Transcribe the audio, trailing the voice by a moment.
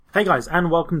Hey guys, and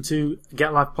welcome to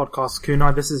Get Life Podcast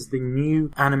Kunai. This is the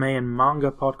new anime and manga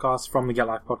podcast from the Get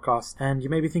Life Podcast. And you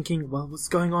may be thinking, well, what's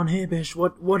going on here, Bish?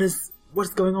 What is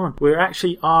going on? We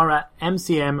actually are at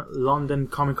MCM London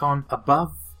Comic Con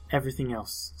above everything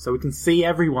else. So we can see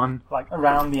everyone like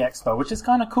around the expo, which is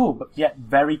kind of cool, but yet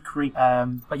very creepy.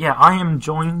 But yeah, I am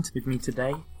joined with me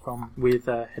today with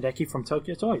Hideki from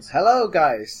Tokyo Toys. Hello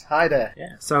guys, hi there.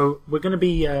 Yeah, so we're going to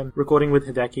be recording with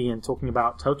Hideki and talking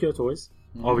about Tokyo Toys.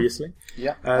 Obviously,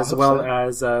 yeah, as well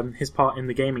as his part in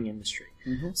the gaming industry.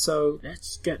 So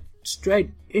let's get straight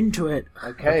into it.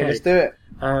 Okay, let's do it.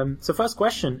 So first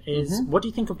question is, what do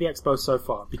you think of the expo so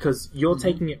far? Because you're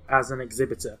taking it as an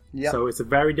exhibitor, so it's a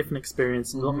very different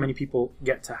experience. Not many people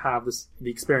get to have the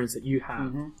experience that you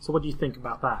have. So what do you think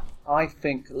about that? I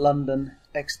think London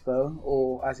Expo,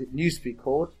 or as it used to be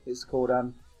called, it's called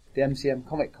the MCM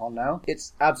Comic Con now.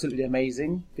 It's absolutely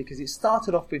amazing because it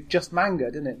started off with just manga,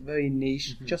 didn't it? Very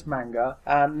niche, just manga.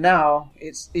 And now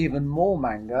it's even more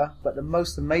manga. But the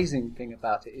most amazing thing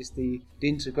about it is the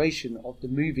integration of the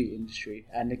movie industry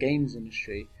and the games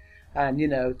industry. And, you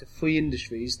know, the three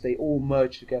industries, they all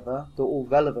merge together. They're all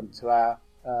relevant to our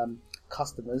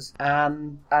customers.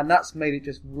 And that's made it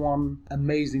just one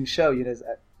amazing show. You know,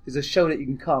 there's a show that you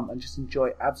can come and just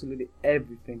enjoy absolutely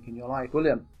everything in your life.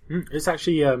 Brilliant. It's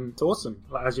actually it's awesome.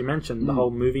 Like, as you mentioned, the whole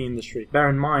movie industry. Bear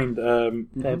in mind,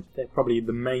 they're probably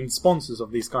the main sponsors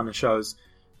of these kind of shows,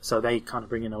 so they kind of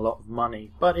bring in a lot of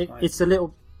money. But it's a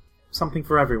little something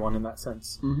for everyone in that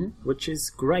sense, which is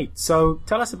great. So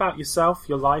tell us about yourself,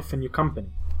 your life, and your company.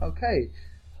 Okay.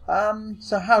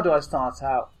 So how do I start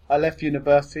out? I left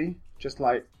university, just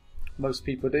like most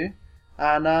people do.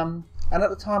 And at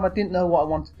the time, I didn't know what I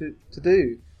wanted to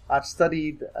do. I'd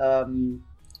studied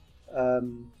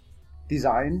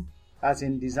design, as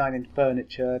in designing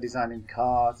furniture, designing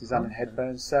cars, designing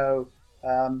headphones. So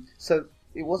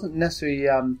it wasn't necessarily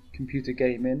computer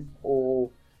gaming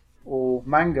or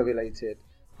manga related.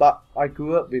 But I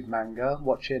grew up with manga,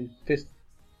 watching Fist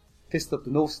of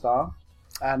the North Star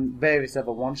and various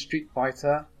other ones. Street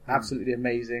Fighter, absolutely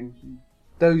amazing.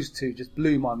 Those two just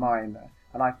blew my mind,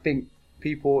 and I think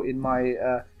people in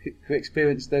my who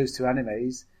experienced those two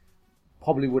animes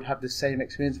probably would have the same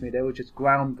experience as me. They were just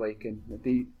groundbreaking.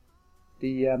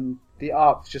 The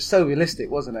art was just so realistic,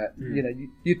 wasn't it? You know,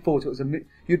 you'd thought it was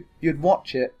you'd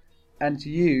watch it, and to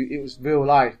you it was real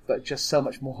life, but just so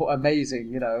much more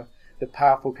amazing. You know, the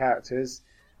powerful characters,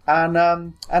 and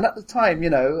at the time,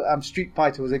 you know, Street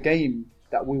Fighter was a game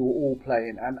that we were all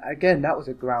playing, and again, that was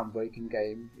a groundbreaking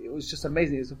game. It was just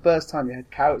amazing. It was the first time you had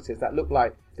characters that looked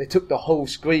like they took the whole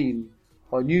screen,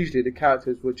 while usually the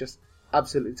characters were just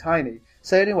absolutely tiny.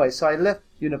 So anyway, so I left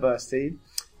university,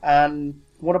 and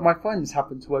one of my friends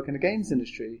happened to work in the games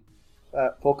industry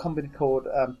for a company called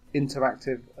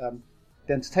Interactive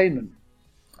Entertainment,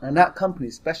 and that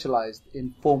company specialised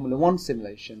in Formula One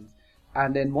simulations.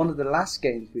 And then one of the last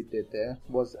games we did there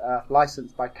was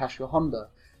licensed by Castro Honda,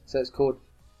 so it's called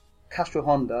Castro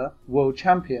Honda World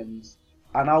Champions,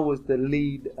 and I was the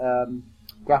lead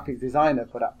graphic designer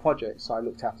for that project. So I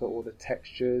looked after all the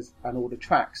textures and all the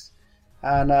tracks.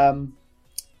 And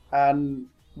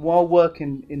while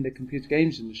working in the computer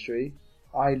games industry,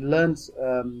 I learned,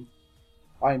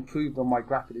 I improved on my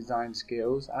graphic design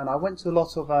skills, and I went to a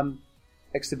lot of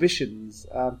exhibitions.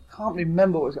 Can't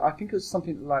remember what it was. I think it was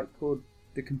something like called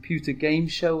the Computer Game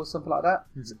Show or something like that.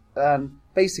 And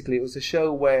basically, it was a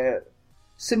show where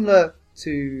similar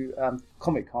to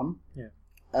Comic Con,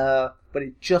 but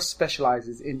it just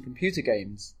specializes in computer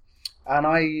games. And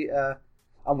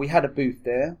we had a booth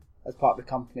there as part of the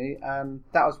company, and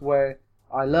that was where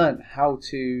I learned how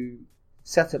to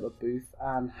set up a booth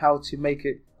and how to make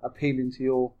it appealing to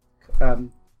your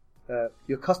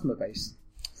customer base.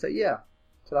 So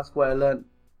that's where I learned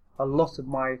a lot of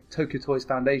my Tokyo Toys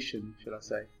foundation, should I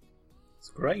say. It's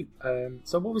great.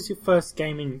 So what was your first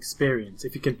gaming experience,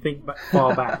 if you can think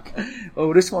far back?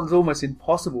 Oh, this one's almost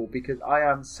impossible because I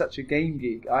am such a game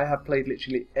geek. I have played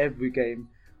literally every game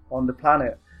on the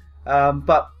planet.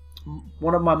 But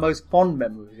one of my most fond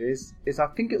memories is I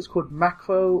think it was called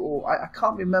Macro, or I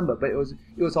can't remember, but it was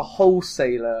a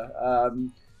wholesaler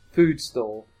food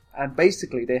store, and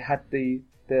basically they had the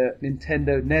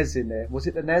Nintendo NES in there. Was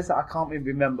it the NES? I can't even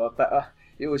remember, but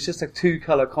it was just a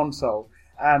 2-color console.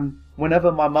 And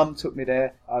whenever my mum took me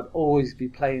there, I'd always be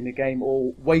playing the game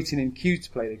or waiting in queue to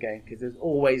play the game because there's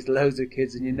always loads of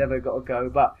kids and you never got to go.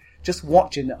 But just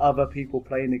watching other people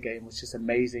playing the game was just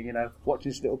amazing, you know,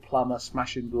 watching this little plumber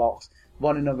smashing blocks,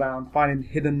 running around, finding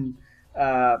hidden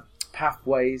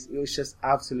pathways. It was just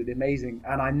absolutely amazing.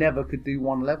 And I never could do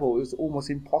one level. It was almost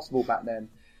impossible back then.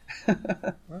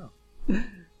 Wow.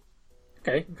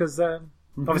 Okay, because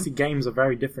obviously games are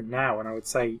very different now, and I would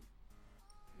say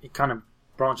it kind of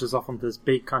branches off onto this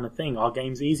big kind of thing. Are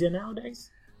games easier nowadays?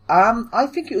 I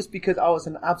think it was because I was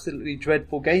an absolutely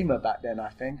dreadful gamer back then, I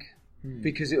think.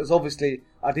 Because it was obviously,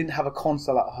 I didn't have a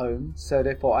console at home, so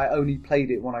therefore I only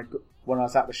played it when I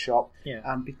was at the shop. Yeah.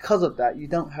 And because of that, you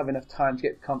don't have enough time to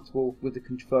get comfortable with the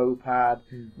control pad,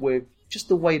 with just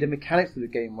the way the mechanics of the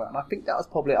game work. And I think that was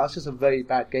probably, I was just a very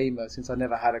bad gamer since I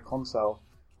never had a console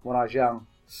when I was young.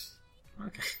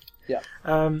 Okay. Yeah.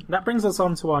 That brings us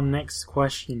on to our next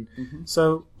question.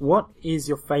 So, what is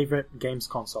your favorite games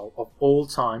console of all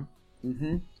time?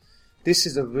 This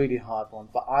is a really hard one,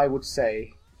 but I would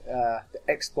say the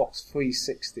Xbox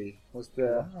 360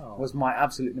 was my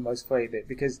absolutely most favorite,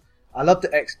 because I loved the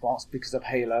Xbox because of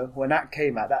Halo. When that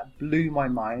came out, that blew my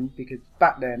mind, because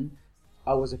back then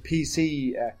I was a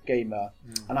PC gamer,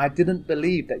 and I didn't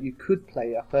believe that you could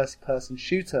play a first-person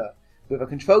shooter with a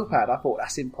control pad. I thought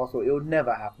that's impossible. It would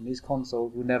never happen. These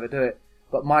consoles will never do it.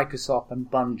 But Microsoft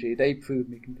and Bungie, they proved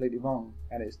me completely wrong.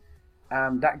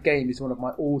 And that game is one of my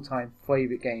all-time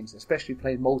favourite games, especially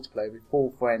playing multiplayer with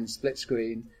 4 friends, split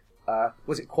screen.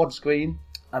 Was it quad screen?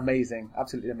 Amazing.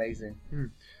 Absolutely amazing.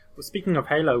 Well, speaking of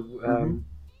Halo,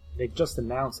 they've just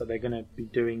announced that they're going to be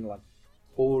doing like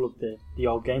all of the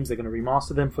old games. They're going to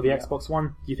remaster them for the Xbox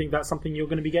One. Do you think that's something you're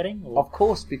going to be getting? Or? Of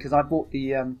course, because I bought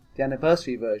the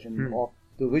anniversary version of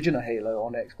the original Halo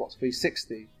on the Xbox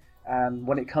 360. And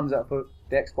when it comes out for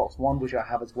the Xbox One, which I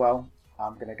have as well,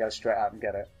 I'm going to go straight out and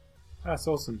get it. That's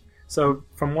awesome. So,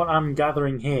 from what I'm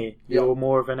gathering here, you're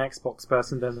more of an Xbox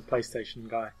person than the PlayStation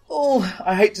guy. Oh,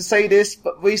 I hate to say this,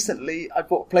 but recently I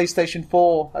bought PlayStation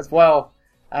 4 as well.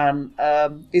 And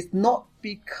it's not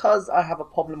because I have a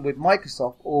problem with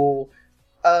Microsoft or...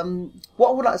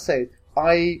 what would I say?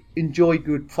 I enjoy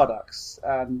good products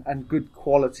and good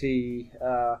quality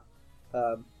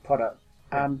product.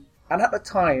 And at the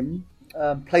time...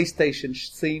 PlayStation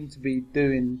seemed to be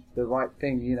doing the right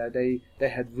thing. You know, they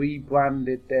had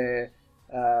rebranded their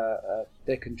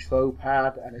control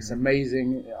pad, and it's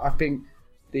amazing. I think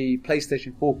the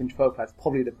PlayStation 4 control pad is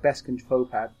probably the best control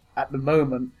pad at the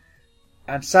moment.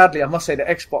 And sadly, I must say the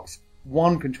Xbox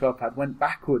One control pad went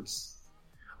backwards.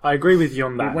 I agree with you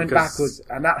on that. It went backwards,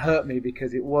 and that hurt me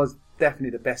because it was definitely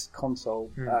the best console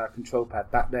control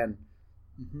pad back then.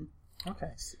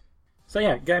 Okay. So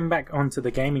yeah, getting back onto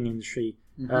the gaming industry,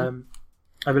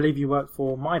 I believe you work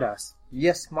for Midas.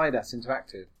 Yes, Midas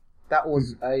Interactive. That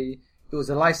was it was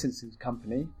a licensing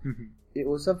company. It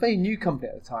was a very new company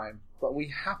at the time, but we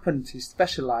happened to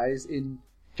specialise in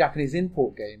Japanese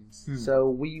import games. So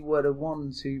we were the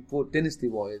ones who brought Dynasty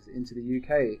Warriors into the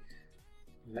UK.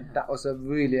 And that was a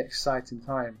really exciting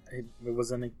time. It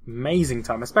was an amazing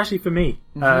time, especially for me.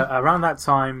 Around that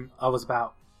time, I was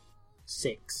about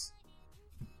 6.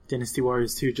 Dynasty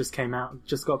Warriors 2 just came out,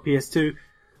 just got PS2,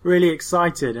 really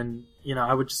excited, and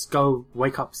I would just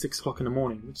wake up 6 o'clock in the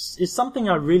morning, which is something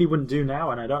I really wouldn't do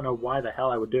now, and I don't know why the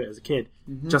hell I would do it as a kid,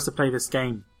 just to play this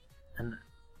game. And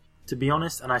to be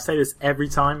honest, and I say this every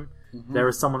time there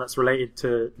is someone that's related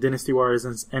to Dynasty Warriors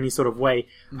in any sort of way,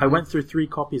 I went through 3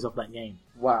 copies of that game.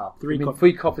 Wow. 3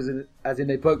 copies as in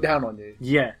they broke down on you?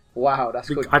 Yeah. Wow, that's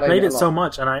good. I played it so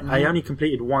much, and I only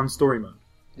completed 1 story mode.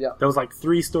 Yeah. There was like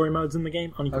 3 story modes in the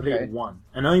game, only completed 1.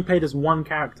 And only played as 1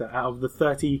 character out of the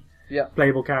 30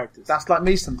 playable characters. That's like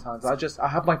me sometimes. I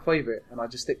have my favourite and I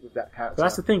just stick with that character. But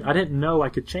that's the thing, I didn't know I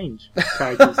could change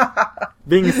characters.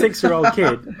 Being a 6-year-old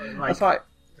kid. That's right.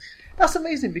 That's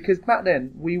amazing, because back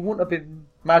then we wouldn't have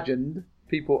imagined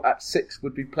people at 6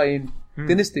 would be playing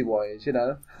Dynasty Warriors,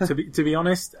 to be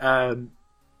honest,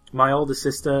 my older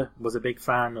sister was a big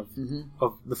fan of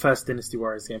the first Dynasty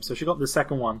Warriors game, so she got the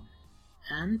second one.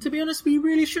 And to be honest, we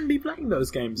really shouldn't be playing those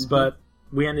games, but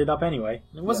we ended up anyway.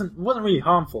 It wasn't really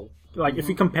harmful. Like, if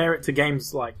you compare it to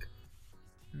games like,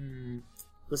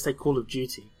 let's say Call of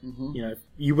Duty,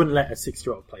 you wouldn't let a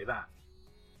 6-year-old play that.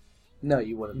 No,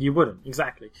 you wouldn't. You wouldn't,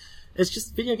 exactly. It's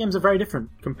just, video games are very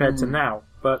different compared to now,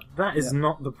 but that is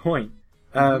not the point.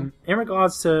 In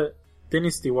regards to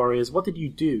Dynasty Warriors, what did you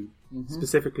do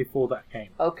specifically for that game?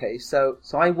 Okay, so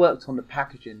I worked on the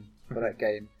packaging for that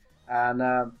game.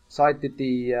 And so I did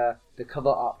the cover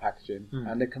art packaging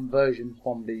and the conversion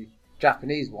from the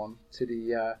Japanese one to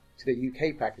the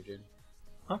UK packaging.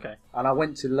 Okay. And I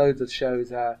went to loads of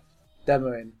shows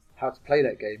demoing how to play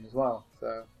that game as well.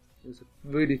 So it was a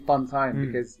really fun time,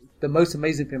 because the most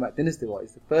amazing thing about Dynasty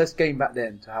Warriors is the first game back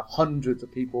then to have hundreds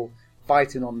of people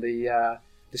fighting on the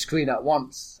screen at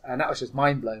once, and that was just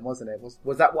mind blowing, wasn't it?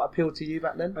 Was that what appealed to you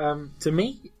back then? To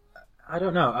me, I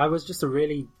don't know. I was just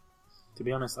to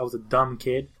be honest, I was a dumb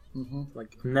kid.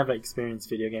 Like, never experienced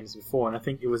video games before, and I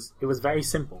think it was very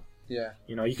simple. Yeah.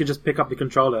 You know, you could just pick up the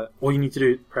controller. All you need to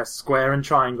do is press square and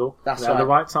triangle That's at the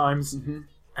right. right times.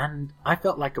 And I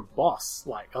felt like a boss.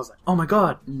 Like, I was like, oh my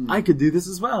god, I could do this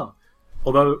as well.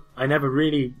 Although I never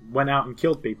really went out and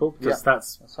killed people, because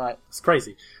That's right. it's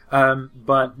crazy.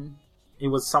 But it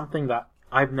was something that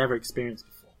I've never experienced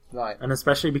before. Right. And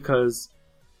especially because,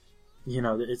 you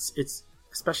know, it's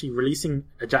especially releasing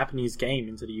a Japanese game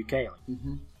into the UK. Like,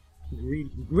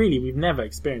 really, we've never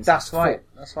experienced That's this before. right.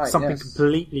 That's right. Something yes.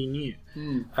 completely new.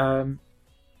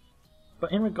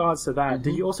 But in regards to that,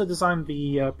 did you also design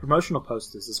the promotional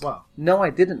posters as well? No, I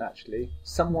didn't actually.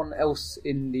 Someone else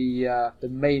in the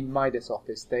main Midas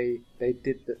office, they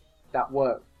did that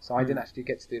work, so I didn't actually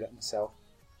get to do that myself.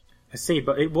 I see,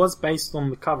 but it was based on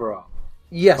the cover art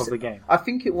Yes, of the game. I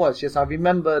think it was. Yes, I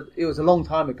remember. It was a long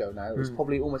time ago now. It was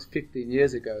probably almost 15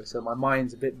 years ago, so my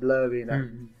mind's a bit blurry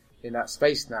in that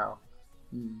space now.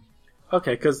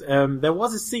 Okay, because there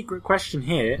was a secret question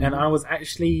here, and I was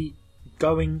actually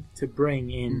going to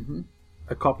bring in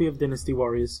a copy of Dynasty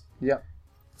Warriors Yeah.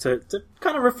 to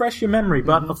kind of refresh your memory,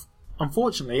 but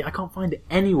unfortunately I can't find it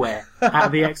anywhere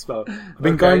at the expo. I've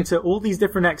been going to all these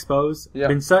different expos,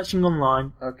 been searching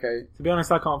online. Okay. To be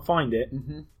honest, I can't find it.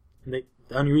 And the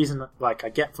only reason like I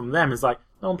get from them is like,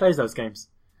 no one plays those games.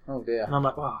 Oh dear. And I'm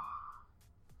like, wow.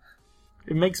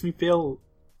 It makes me feel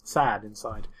sad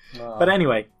inside. Oh. But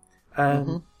anyway,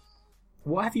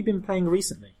 what have you been playing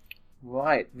recently?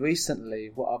 Right, recently,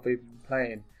 what I've been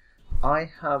playing, I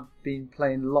have been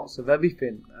playing lots of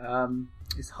everything.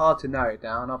 It's hard to narrow it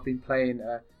down. I've been playing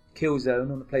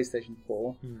Killzone on the PlayStation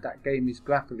 4. That game is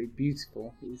graphically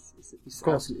beautiful. It's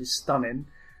absolutely stunning.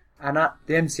 And at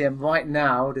the MCM right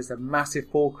now, there's a massive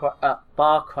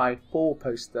Far Cry 4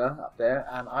 poster up there,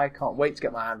 and I can't wait to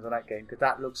get my hands on that game, because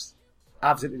that looks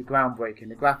absolutely groundbreaking.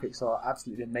 The graphics are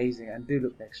absolutely amazing and do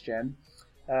look next gen.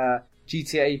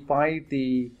 GTA 5,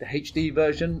 the HD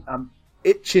version, I'm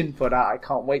itching for that. I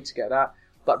can't wait to get that.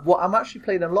 But what I'm actually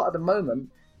playing a lot at the moment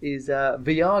is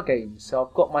VR games. So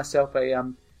I've got myself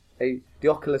the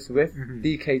Oculus Rift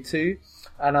DK2,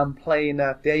 and I'm playing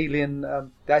the Alien, the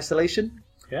Isolation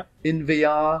in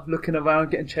VR, looking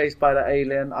around, getting chased by the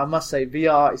alien. I must say,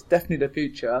 VR is definitely the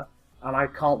future, and I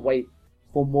can't wait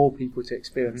for more people to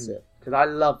experience it, because I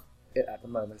love it at the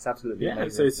moment. It's absolutely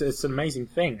amazing. So it's an amazing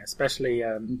thing, especially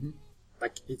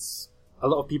like it's a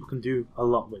lot of people can do a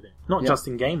lot with it, not just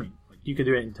in gaming. Like, you could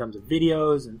do it in terms of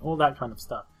videos and all that kind of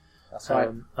stuff. That's right.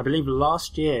 I believe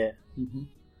last year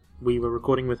we were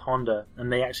recording with Honda,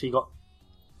 and they actually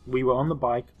we were on the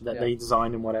bike that they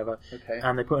designed and whatever,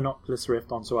 and they put an Oculus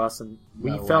Rift onto us, and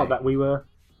we felt that we were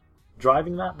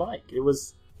driving that bike. It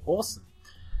was awesome.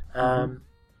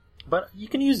 But you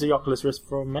can use the Oculus Rift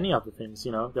for many other things.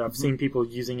 You know, I've seen people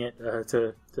using it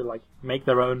to like make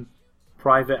their own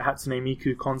private Hatsune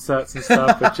Miku concerts and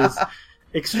stuff, which is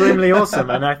extremely awesome.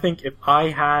 And I think if I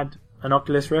had an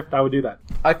Oculus Rift, I would do that.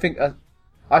 I think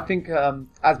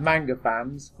as manga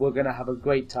fans, we're going to have a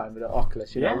great time with the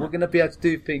Oculus. You know, we're going to be able to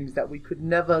do things that we could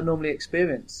never normally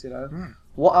experience. You know,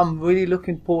 what I'm really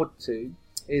looking forward to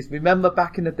is, remember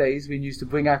back in the days when we used to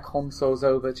bring our consoles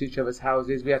over to each other's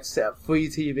houses. We had to set up 3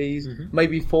 TVs,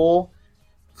 maybe 4.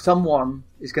 Someone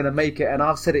is going to make it, and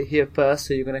I've said it here first,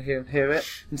 so you're going to hear it.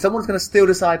 And someone's going to steal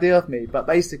this idea of me. But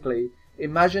basically,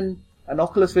 imagine an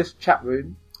Oculus Rift chat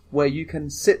room where you can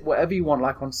sit wherever you want,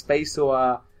 like on space or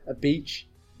a beach.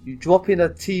 You drop in a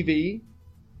TV,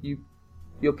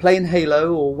 you're playing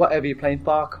Halo or whatever, you're playing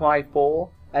Far Cry 4,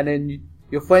 and then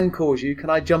your friend calls you, can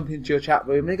I jump into your chat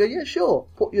room? And they go, yeah, sure,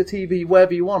 put your TV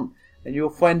wherever you want. And your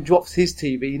friend drops his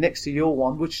TV next to your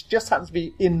one, which just happens to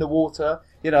be in the water,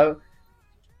 you know,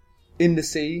 in the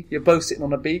sea. You're both sitting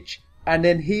on a beach, and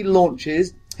then he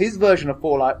launches his version of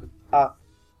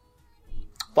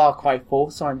Far Cry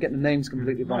 4. Sorry, I'm getting the names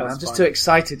completely wrong. I'm just too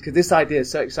excited, because this idea is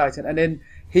so exciting. And then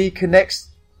he connects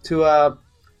to a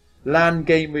LAN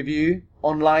game with you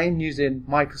online using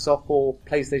Microsoft or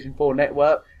PlayStation 4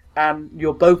 network, and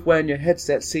you're both wearing your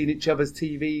headset, seeing each other's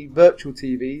virtual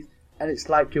TVs, and it's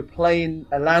like you're playing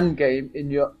a LAN game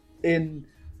in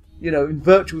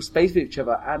virtual space with each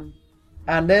other.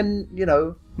 And then, you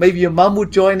know, maybe your mum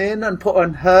would join in and put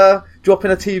on her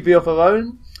dropping a TV of her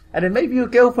own, and then maybe your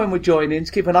girlfriend would join in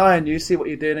to keep an eye on you, see what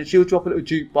you're doing, and she'll drop a little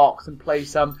jukebox and play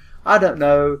some, I don't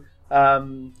know,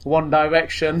 One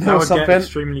Direction that or something. That would get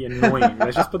extremely annoying.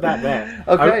 Let's just put that there.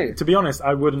 Okay. To be honest,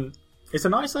 I wouldn't. It's a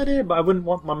nice idea, but I wouldn't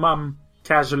want my mum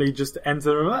casually just to enter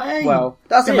the room. Hey, well,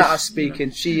 that's a fish. matter of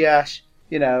speaking. She,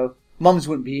 mums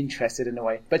wouldn't be interested in a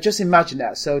way. But just imagine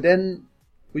that. So then,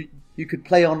 you could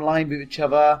play online with each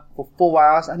other for 4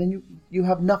 hours, and then you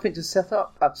have nothing to set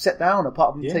down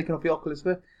apart from taking off your Oculus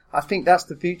Rift. I think that's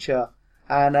the future,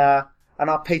 and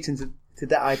I've patented to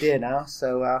that idea now.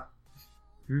 So.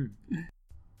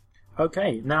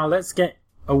 Okay, now let's get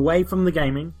away from the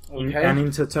gaming and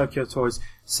into Tokyo Toys.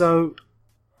 So,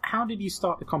 how did you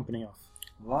start the company off?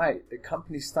 Right, the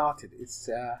company started. It's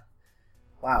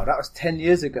wow, that was 10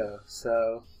 years ago.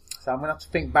 So I'm gonna have to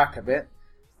think back a bit.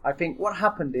 I think what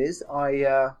happened is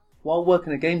while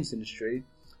working in the games industry,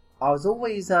 I was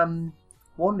always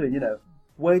wondering,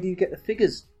 where do you get the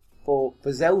figures for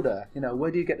Zelda?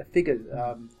 Where do you get the figures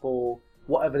for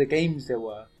whatever the games there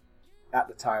were at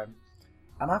the time?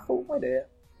 And I thought, wait a minute,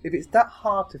 if it's that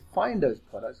hard to find those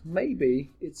products,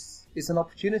 maybe it's an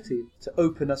opportunity to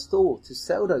open a store to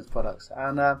sell those products.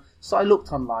 And so I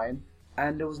looked online,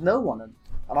 and there was no one, and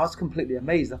I was completely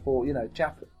amazed. I thought,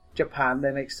 Japan,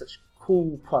 they make such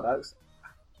cool products.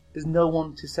 There's no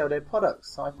one to sell their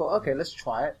products. So I thought, okay, let's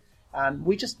try it. And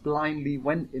we just blindly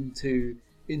went into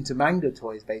manga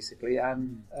toys, basically.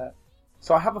 And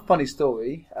so I have a funny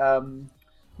story.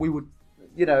 We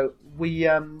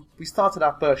started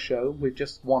our first show with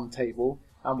just one table,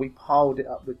 and we piled it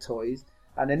up with toys,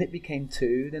 and then it became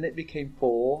 2, then it became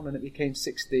 4, and then it became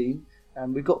 16,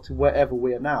 and we got to wherever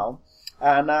we are now.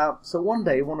 And so one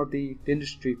day, one of the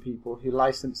industry people who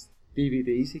licensed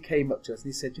DVDs, he came up to us and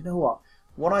he said, "You know what?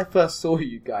 When I first saw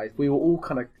you guys, we were all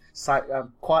kind of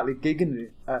quietly giggling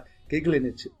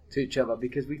to each other,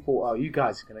 because we thought, oh, you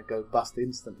guys are going to go bust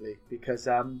instantly, because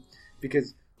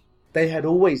they had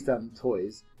always done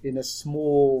toys in a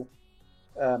small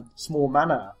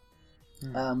manner,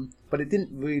 but it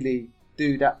didn't really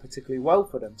do that particularly well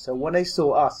for them. So when they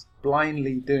saw us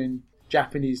blindly doing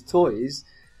Japanese toys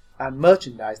and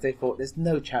merchandise, they thought there's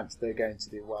no chance they're going to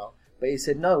do well. But he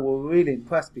said, no, we're really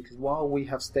impressed, because while we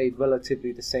have stayed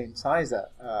relatively the same size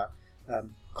at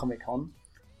Comic-Con,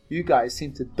 you guys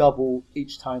seem to double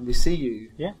each time we see you.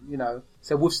 Yeah.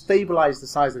 So we've stabilized the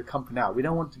size of the company now. We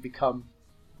don't want to become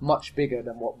much bigger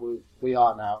than what we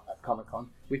are now at Comic-Con.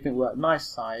 We think we're at a nice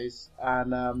size,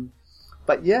 and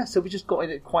but yeah, so we just got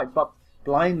in it quite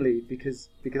blindly because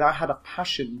I had a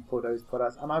passion for those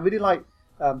products, and I really like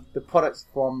the products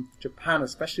from Japan,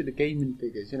 especially the gaming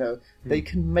figures. They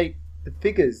can make the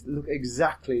figures look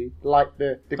exactly like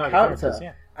the character,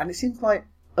 yeah. And it seems like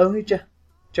only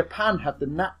Japan have the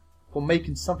knack for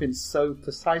making something so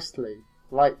precisely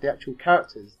like the actual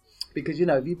characters. Because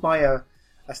if you buy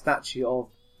a statue of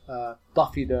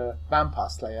Buffy the Vampire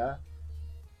Slayer,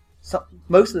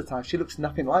 most of the time she looks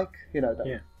nothing like that.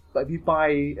 Yeah. But if you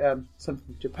buy something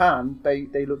from Japan,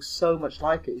 they look so much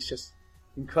like it. It's just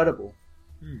incredible.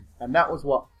 And that was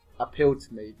what appealed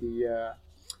to me,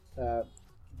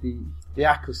 the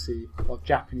accuracy of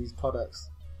Japanese products.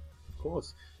 Of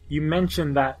course. You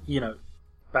mentioned that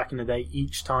back in the day,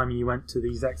 each time you went to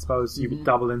these expos, you would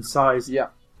double in size. Yeah.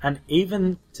 And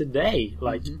even today,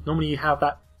 normally you have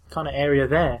that kind of area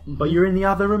there, but you're in the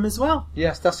other room as well.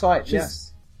 Yes, that's right. Which yes.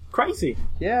 is crazy.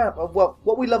 Yeah. Well,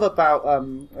 what we love about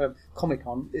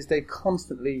Comic-Con is they're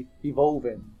constantly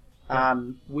evolving,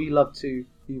 and we love to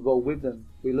evolve with them.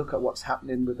 We look at what's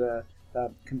happening with the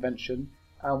convention,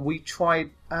 and we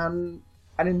try, and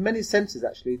in many senses,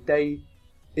 actually, they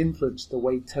influence the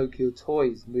way Tokyo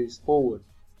Toys moves forward.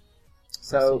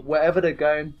 So wherever they're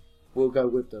going, we'll go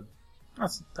with them.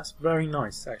 That's very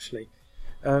nice, actually.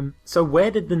 So where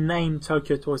did the name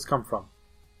Tokyo Toys come from?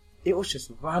 It was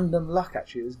just random luck,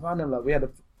 actually. It was random luck. We had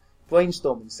a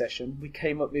brainstorming session. We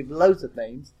came up with loads of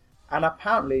names, and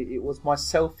apparently it was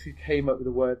myself who came up with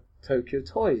the word Tokyo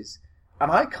Toys.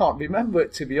 And I can't remember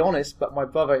it, to be honest, but my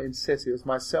brother insists it was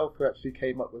myself who actually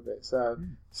came up with it. So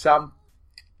I'm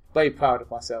very proud of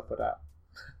myself for that.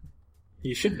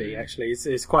 You should be, actually.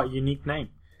 It's quite a unique name.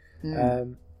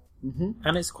 And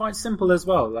it's quite simple as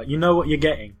well. Like, you know what you're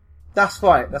getting. That's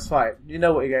right. You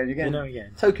know what you're getting. You're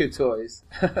getting Tokyo Toys.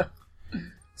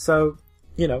 So,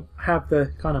 have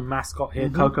the kind of mascot here,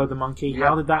 Coco the monkey. Yep.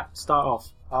 How did that start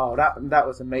off? Oh, that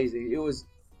was amazing. It was,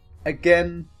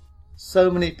 again, so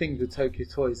many things with Tokyo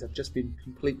Toys have just been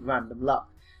complete random luck.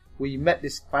 We met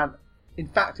this fan. In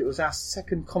fact, it was our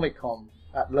second Comic-Con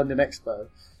at London Expo,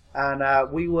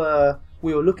 and we were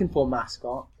looking for a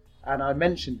mascot, and I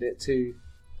mentioned it to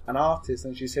an artist,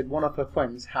 and she said one of her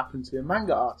friends happened to be a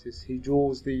manga artist. He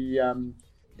draws the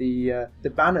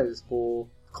banners for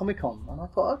Comic-Con, and I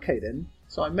thought, okay then.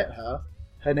 So I met her.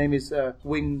 Her name is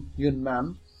Wing Yun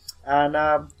Man,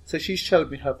 and so she showed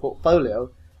me her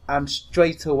portfolio, and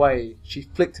straight away she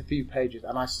flicked a few pages,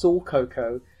 and I saw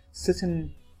Coco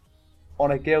sitting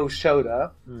on a girl's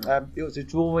shoulder. It was a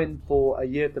drawing for A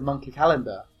Year of the Monkey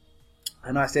Calendar,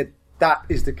 and I said, that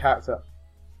is the character.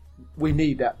 We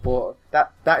need that for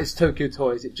that. That is Tokyo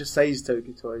Toys. It just says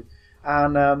Tokyo Toys,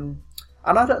 and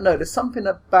I don't know. There's something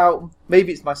about,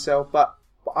 maybe it's myself, but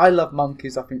I love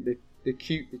monkeys. I think they're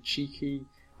cute, they're cheeky,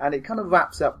 and it kind of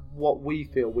wraps up what we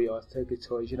feel we are as Tokyo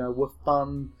Toys. You know, we're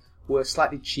fun, we're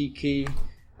slightly cheeky,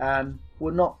 and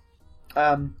we're not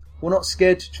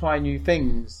scared to try new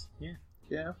things.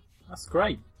 Yeah, that's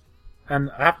great.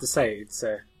 And I have to say, it's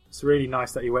really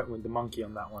nice that you went with the monkey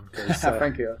on that one. 'Cause,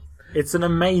 thank you. It's an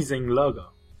amazing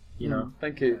logo. You know,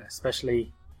 thank you.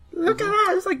 Especially, look at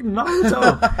that! It's like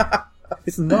Naruto.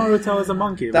 It's Naruto as a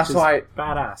monkey. Which That's is right.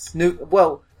 Badass.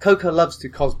 Well, Coco loves to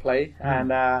cosplay,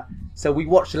 and so we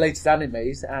watch the latest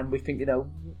animes, and we think, you know,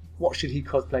 what should he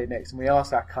cosplay next? And we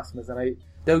ask our customers, and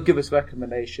they'll give us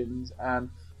recommendations, and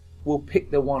we'll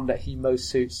pick the one that he most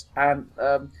suits. And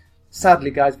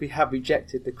sadly, guys, we have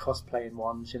rejected the cosplaying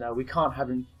ones. You know, we can't have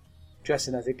him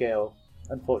dressing as a girl,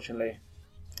 unfortunately,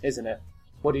 isn't it?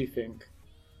 What do you think?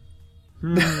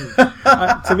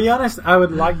 To be honest, I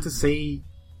would like to see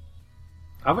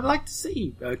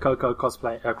Coco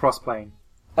cross-playing,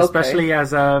 especially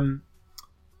as I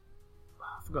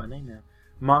forgot her name now.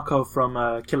 Marco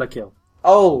from Kill la Kill.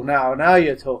 Oh, now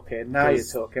you're talking. Now you're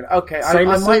talking. Okay,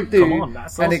 I might do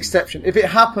an exception if it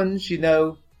happens. You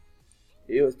know,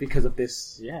 it was because of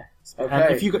this. Yeah. Okay.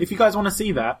 And if you guys want to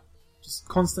see that, just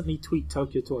constantly tweet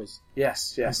Tokyo Toys.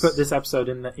 Yes. And put this episode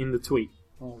in the tweet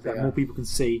so that more people can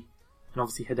see, and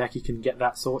obviously Hideki can get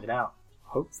that sorted out.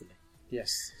 Hopefully.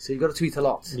 Yes. So you got to tweet a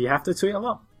lot. You have to tweet a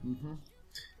lot.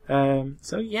 Mm-hmm.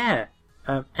 So yeah,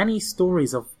 any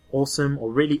stories of awesome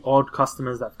or really odd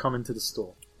customers that have come into the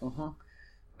store? Mm-hmm.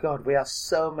 God, we have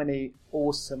so many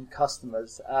awesome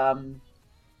customers.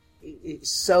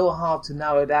 It's so hard to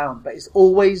narrow down, but it's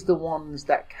always the ones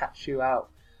that catch you out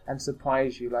and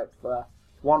surprise you. Like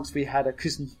once we had a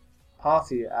Christmas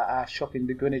party at our shop in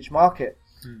the Greenwich Market,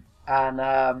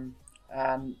 and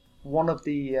one of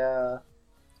the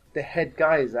head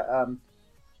guys at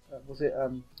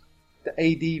the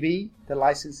ADV, the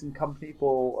licensing company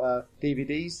for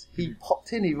DVDs, he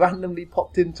randomly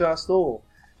popped into our store,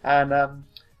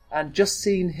 and just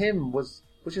seeing him was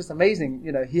just amazing.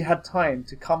 You know, he had time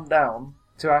to come down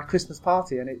to our Christmas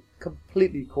party, and it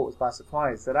completely caught us by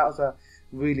surprise. So that was a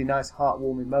really nice,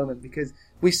 heartwarming moment, because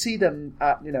we see them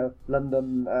at, you know,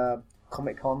 London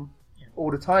Comic Con all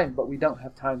the time, but we don't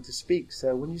have time to speak.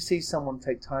 So when you see someone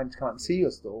take time to come and see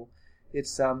your store,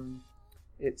 it's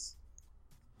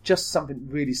just something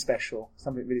really special.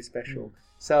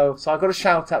 So I got a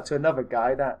shout out to another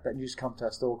guy that used to come to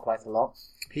our store quite a lot.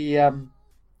 He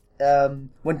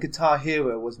when Guitar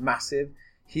Hero was massive,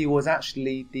 he was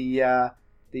actually their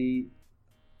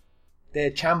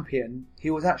champion. He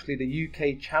was actually the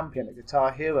UK champion at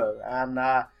Guitar Hero, and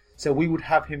so we would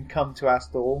have him come to our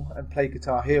store and play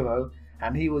Guitar Hero,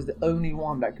 and he was the only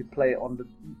one that could play it on the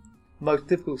most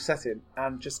difficult setting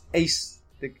and just ace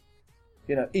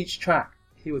each track.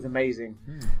 He was amazing.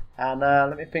 And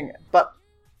let me think. But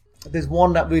there's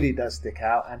one that really does stick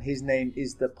out, and his name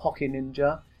is the Pocky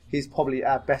Ninja. He's probably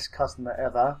our best customer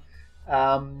ever.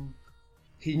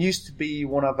 He used to be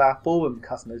one of our forum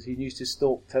customers. He used to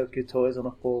stalk Tokyo Toys on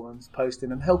the forums,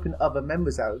 posting and helping other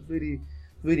members out. Really,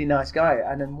 really nice guy.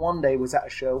 And then one day was at a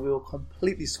show, we were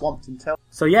completely swamped in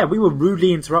So yeah, we were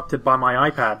rudely interrupted by my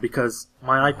iPad, because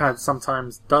my iPad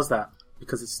sometimes does that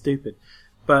because it's stupid.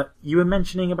 But you were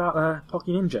mentioning about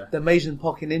Pocky Ninja. The amazing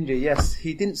Pocky Ninja, yes.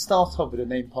 He didn't start off with the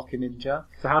name Pocky Ninja.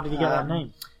 So how did he get that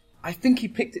name? I think he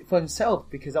picked it for himself,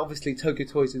 because obviously Tokyo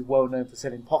Toys is well known for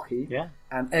selling Pocky. Yeah.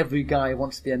 And every guy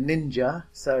wants to be a ninja,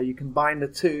 so you combine the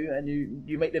two and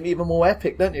you make them even more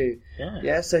epic, don't you? Yeah.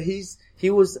 Yeah, so he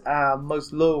was our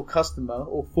most loyal customer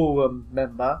or forum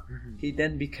member. Mm-hmm. He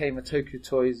then became a Tokyo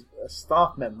Toys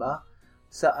staff member.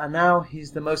 And now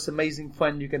he's the most amazing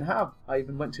friend you can have. I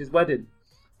even went to his wedding.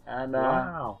 And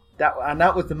wow.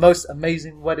 that was the most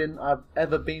amazing wedding I've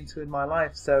ever been to in my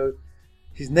life. So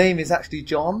his name is actually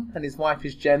John, and his wife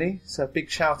is Jenny. So big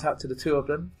shout out to the two of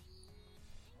them.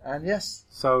 And yes.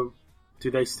 So, do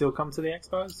they still come to the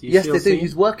expos? Yes, they do.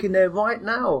 He's working there right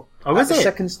now. Oh, is it? At the it?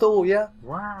 second store, yeah.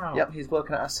 Wow. Yep, he's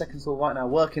working at our second store right now,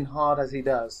 working hard as he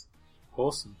does.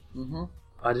 Awesome. Mm-hmm.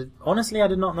 I did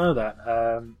not know that.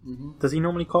 Does he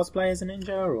normally cosplay as a ninja,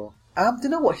 or? I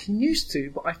don't know what he used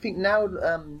to, but I think now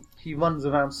he runs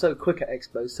around so quick at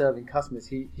expos serving customers,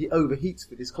 he overheats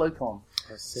with his cloak on.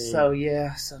 I see. So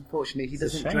yes, unfortunately he It's a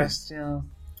doesn't shame. dress.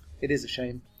 It is a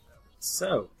shame.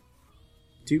 So,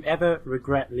 do you ever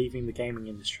regret leaving the gaming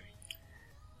industry?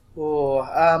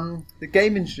 The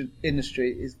gaming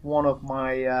industry is one of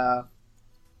my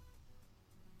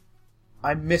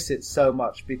I miss it so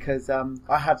much because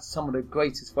I had some of the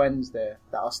greatest friends there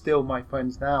that are still my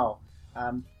friends now,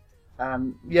 and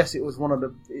yes, it was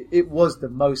the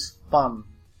most fun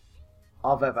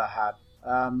I've ever had.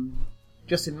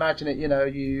 Just imagine it, you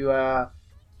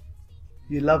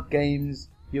love games,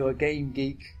 you're a game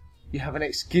geek, you have an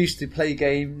excuse to play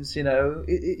games,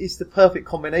 it's the perfect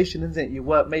combination, isn't it? You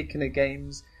work making the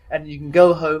games, and you can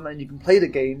go home and you can play the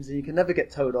games, and you can never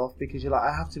get told off because you're like,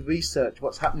 I have to research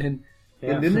what's happening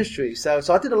in the industry. So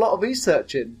I did a lot of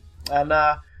researching, and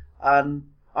I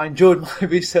enjoyed my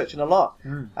researching a lot.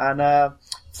 And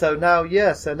so now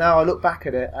I look back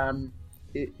at it, and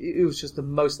it was just the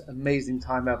most amazing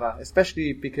time ever,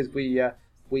 especially because we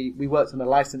worked on a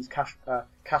licensed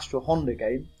Castrol Honda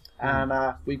game,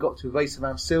 and we got to race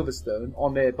around Silverstone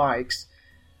on their bikes.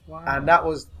 Wow. And that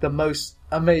was the most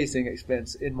amazing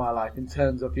experience in my life in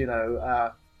terms of,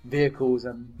 vehicles.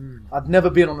 And I'd never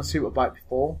been on a superbike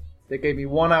before. They gave me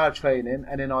 1 hour training,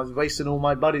 and then I was racing all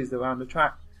my buddies around the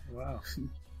track. Wow.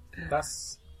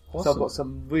 That's awesome. So I've got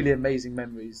some really amazing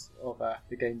memories of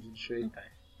the games industry. Okay.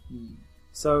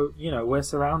 So, we're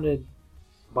surrounded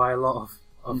by a lot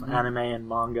of anime and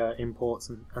manga imports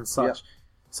and such. Yep.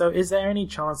 So is there any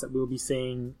chance that we'll be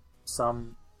seeing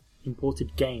some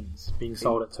imported games being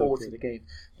sold at Tokyo? Imported games.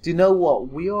 Do you know what?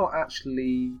 We are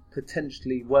actually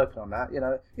potentially working on that.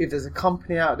 If there's a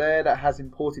company out there that has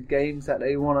imported games that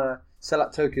they want to sell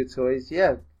at Tokyo Toys,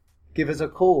 give us a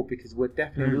call, because we're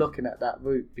definitely looking at that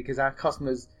route, because our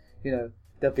customers,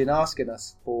 they've been asking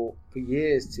us for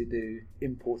years to do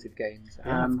imported games,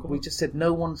 and we just said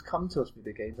no one's come to us with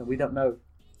the games, and we don't know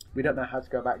how to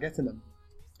go about getting them.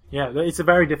 Yeah, it's a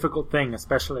very difficult thing,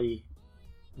 especially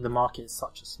the market is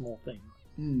such a small thing.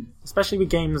 Especially with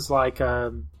games like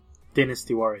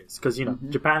Dynasty Warriors, because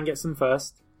Japan gets them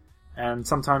first, and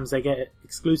sometimes they get it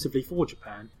exclusively for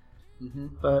Japan.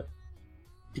 But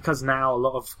because now a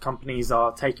lot of companies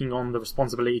are taking on the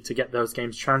responsibility to get those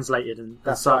games translated and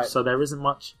such, right. So there isn't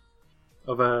much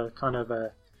of a kind of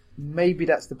a... Maybe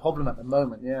that's the problem at the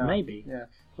moment, yeah. Maybe. Yeah.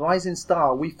 Rising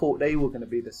Star, we thought they were going to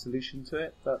be the solution to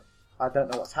it, but I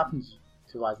don't know what's happened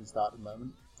to Rising Star at the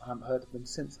moment. I haven't heard of them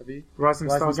since, have you? Rising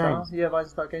Star Games? Yeah,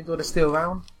 Rising Star Games. Or they're still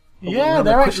around? Yeah,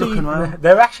 they're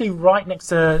actually right next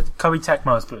to Koei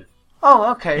Tecmo's booth.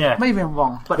 Oh, okay. Yeah. Maybe I'm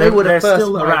wrong. But they're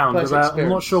still around. I'm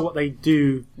not sure what they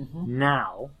do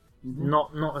now.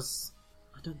 Not as...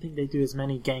 I don't think they do as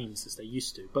many games as they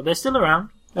used to. But they're still around.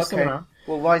 Still around.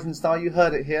 Well, Rising Star, you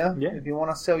heard it here. Yeah. If you want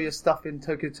to sell your stuff in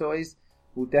Tokyo Toys,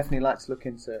 we'll definitely like to look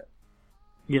into it.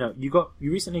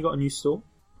 You recently got a new store,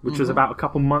 which was about a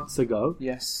couple months ago.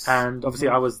 Yes. And obviously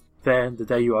I was there the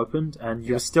day you opened, and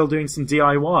you were still doing some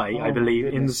DIY, I believe,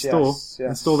 in the store,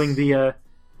 installing the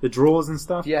drawers and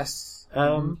stuff. Yes.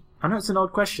 I know it's an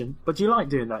odd question, but do you like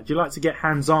doing that? Do you like to get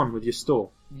hands-on with your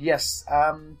store? Yes.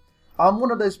 I'm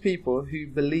one of those people who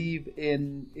believe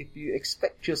in, if you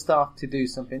expect your staff to do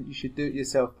something, you should do it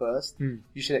yourself first.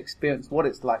 You should experience what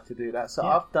it's like to do that. So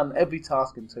I've done every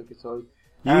task in Tokyo Toys.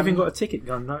 You even got a ticket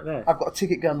gun right there. I've got a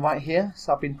ticket gun right here,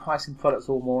 so I've been pricing products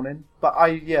all morning. But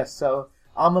so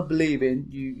I'm a believer in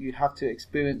you have to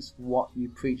experience what you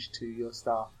preach to your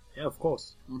staff. Yeah, of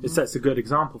course. It sets a good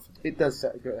example for them. It does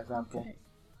set a good example. Okay.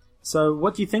 So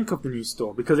what do you think of the new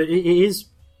store? Because it's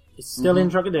still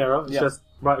in Trocadero. It's just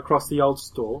right across the old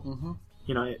store.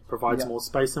 It provides more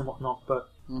space and whatnot. But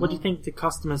what do you think the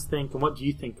customers think, and what do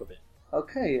you think of it?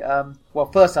 Okay. Well,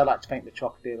 first I'd like to thank the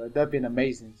Trocadero. They've been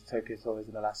amazing to Tokyo Toys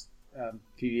in the last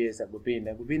few years that we've been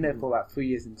there. We've been there for about 3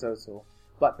 years in total.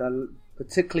 But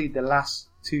particularly the last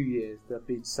 2 years, they've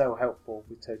been so helpful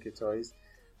with Tokyo Toys.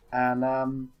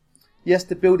 And yes,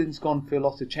 the building's gone through a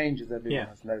lot of changes, everyone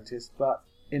has noticed. But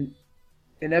in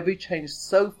every change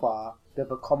so far,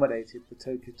 they've accommodated the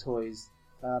Tokyo Toys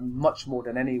much more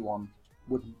than anyone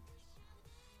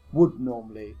would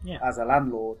normally as a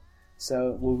landlord.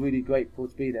 So we're really grateful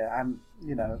to be there. And,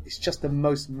 it's just the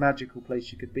most magical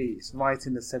place you could be. It's right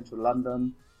in the central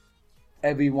London.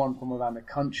 Everyone from around the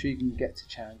country can get to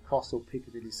Charing Cross or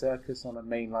Piccadilly Circus on a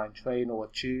mainline train or a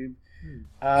tube.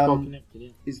 Well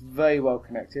connected, It's very well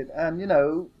connected. And,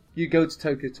 you go to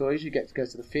Tokyo Toys, you get to go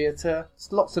to the theatre.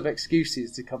 There's lots of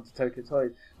excuses to come to Tokyo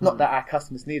Toys. Not that our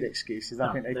customers need excuses.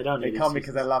 I think they come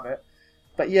because they love it.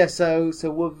 But so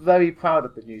we're very proud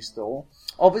of the new store.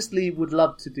 Obviously, would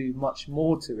love to do much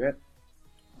more to it,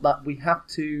 but we have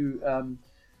to.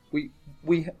 We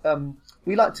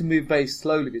like to move very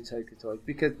slowly with Tokyo Toys,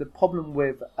 because the problem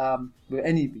with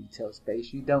any retail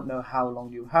space, you don't know how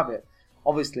long you'll have it.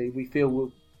 Obviously, we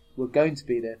feel we're going to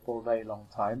be there for a very long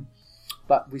time,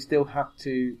 but we still have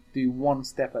to do one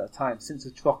step at a time. Since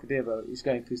the Trocadero is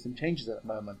going through some changes at the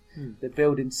moment, they're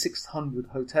building 600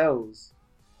 hotels.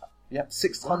 Yep,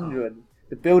 600. Wow.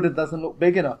 The building doesn't look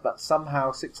big enough, but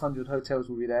somehow 600 hotels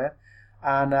will be there.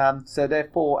 And so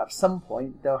therefore, at some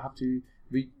point, they'll have to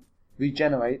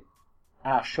regenerate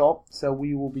our shop. So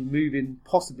we will be moving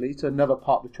possibly to another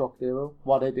part of the Trocadero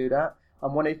while they do that.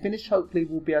 And when they finish, hopefully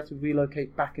we'll be able to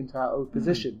relocate back into our old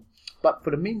position. But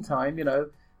for the meantime,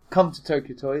 come to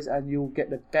Tokyo Toys and you'll get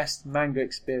the best manga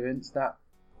experience that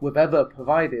we've ever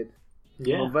provided.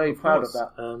 Yeah, we're very proud of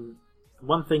that.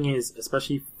 One thing is,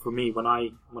 especially for me, when I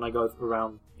go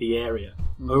around the area,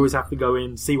 I always have to go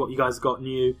in, see what you guys got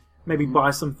new, maybe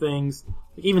buy some things.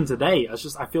 Even today,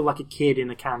 I feel like a kid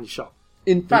in a candy shop.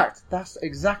 In fact, that's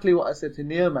exactly what I said to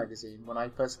Neo Magazine when I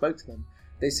first spoke to them.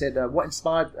 They said,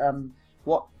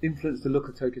 what influenced the look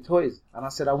of Tokyo Toys? And I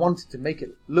said I wanted to make it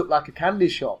look like a candy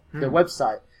shop, the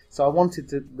website. So I wanted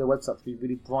the website to be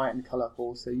really bright and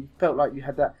colourful, so you felt like you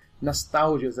had that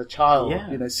nostalgia as a child,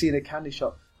 seeing a candy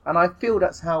shop. And I feel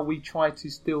that's how we try to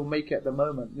still make it at the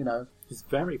moment, It's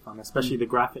very fun, especially the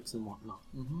graphics and whatnot.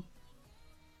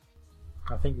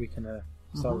 I think we can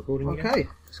start recording again. Okay,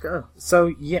 let's go.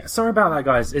 So, yeah, sorry about that,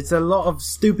 guys. It's a lot of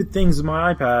stupid things with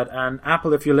my iPad, and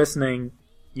Apple, if you're listening,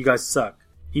 you guys suck.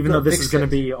 Even though this is going to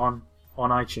be on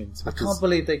iTunes. I can't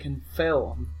believe they can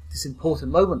fail on this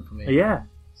important moment for me. Yeah.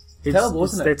 It's terrible,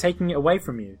 isn't it? They're taking it away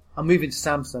from you. I'm moving to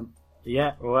Samsung.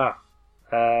 Yeah, wow.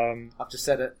 I've just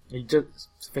said it. It's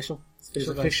official? It's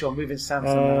official. I'm moving to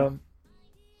Samsung now.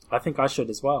 I think I should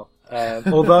as well.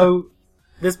 Although,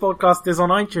 this podcast is on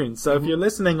iTunes, so if you're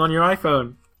listening on your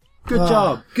iPhone, good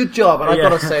job. Good job. And I've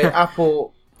got to say,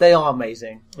 Apple, they are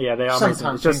amazing. Yeah, they are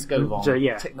Sometimes amazing. things go wrong.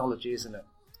 Technology, isn't it?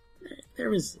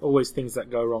 There is always things that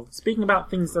go wrong. Speaking about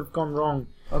things that have gone wrong,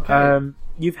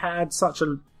 you've had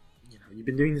you've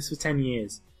been doing this for 10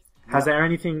 years. Has there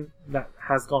anything that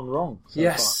has gone wrong so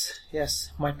far?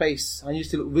 Yes. My face. I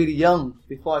used to look really young.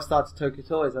 Before I started Tokyo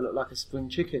Toys, I looked like a spring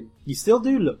chicken. You still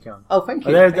do look young. Oh, thank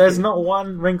you. There's not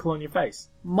one wrinkle on your face.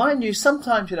 Mind you,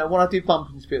 sometimes, when I do bump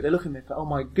into people, they look at me and go, oh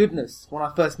my goodness, when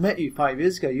I first met you 5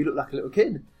 years ago, you looked like a little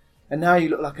kid. And now you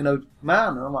look like an old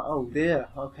man. And I'm like, oh dear,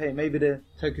 okay, maybe the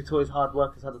Tokyo Toys hard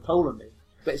work has had a toll on me.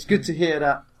 But it's good to hear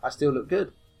that I still look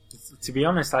good. To be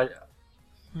honest, I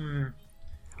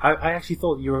actually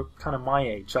thought you were kind of my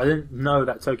age. I didn't know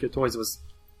that Tokyo Toys was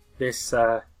this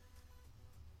old.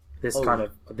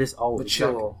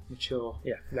 Mature.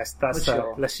 Yeah,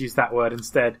 let's use that word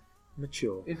instead.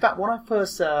 Mature. In fact, when I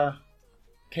first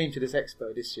came to this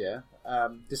expo this year,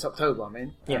 this October,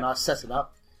 and I set it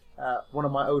up, one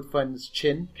of my old friends,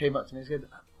 Chin, came up to me and said,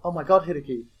 "Oh my God,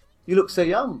 Hideki, you look so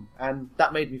young," and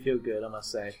that made me feel good, I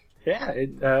must say. Yeah.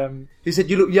 He said,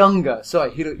 "You look younger."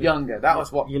 Sorry, he looked younger. That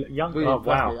was what you look younger. Really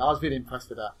wow! me. I was really impressed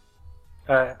with that.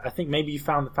 I think maybe you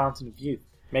found the fountain of youth.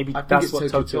 Maybe I think that's it's what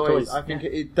Tokyo Toys. I think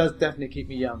it does definitely keep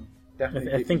me young.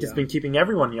 I think it's been keeping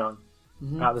everyone young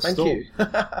at the store.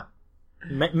 Thank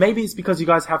you. Maybe it's because you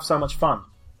guys have so much fun.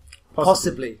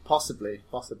 Possibly.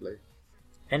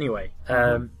 Anyway,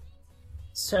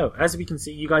 so as we can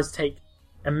see, you guys take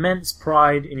immense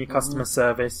pride in your customer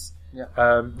service.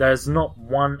 Yeah. There's not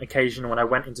one occasion when I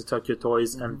went into Tokyo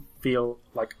Toys and feel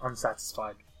like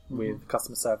unsatisfied with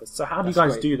customer service. So how do you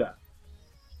guys do that?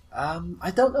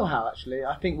 I don't know how, actually.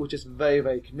 I think we're just very,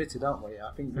 very committed, aren't we?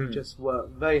 I think we just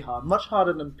work very hard, much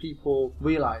harder than people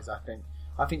realise, I think.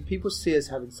 I think people see us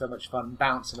having so much fun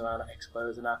bouncing around at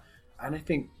expos and I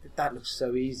think that looks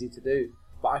so easy to do.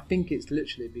 But I think it's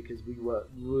literally because we work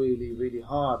really, really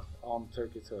hard on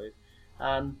Tokyo Toys.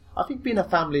 And I think being a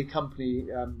family company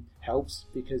helps,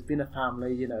 because being a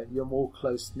family, you're more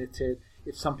close-knitted.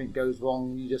 If something goes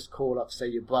wrong, you just call up, say,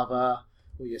 your brother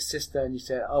or your sister, and you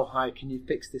say, oh, hi, can you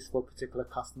fix this for a particular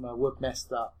customer? We've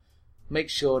messed up. Make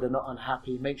sure they're not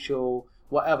unhappy. Make sure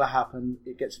whatever happened,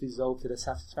 it gets resolved to their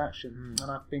satisfaction.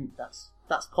 And I think that's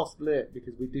possibly it,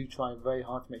 because we do try very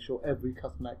hard to make sure every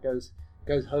customer that goes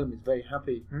home is very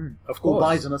happy. Of course. Or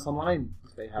buys on us online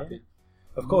is very happy.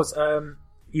 Yeah. Of course.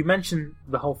 You mentioned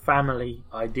the whole family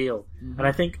ideal, and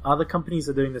I think other companies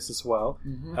are doing this as well.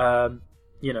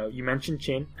 You mentioned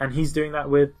Chin, and he's doing that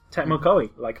with Tecmo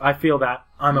Koei. Like, I feel that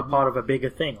I'm a part of a bigger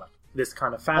thing, like this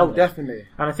kind of family. Oh, definitely.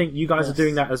 And I think you guys are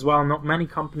doing that as well. Not many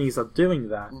companies are doing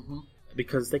that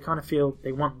because they kind of feel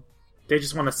they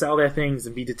just want to sell their things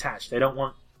and be detached. They don't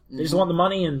want, they just want the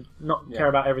money and not care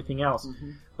about everything else.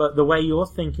 But the way you're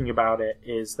thinking about it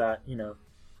is that,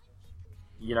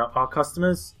 our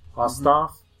customers, our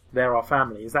staff, they're our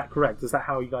family. Is that correct? Is that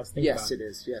how you guys think about it? Yes, it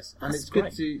is, yes. And That's it's good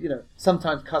great. to,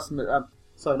 sometimes customers,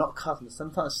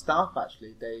 sometimes staff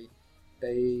actually,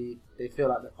 they feel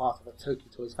like they're part of a Tokyo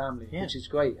Toys family, which is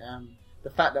great. The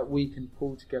fact that we can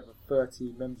pull together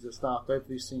 30 members of staff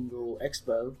every single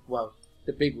expo, well,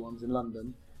 the big ones in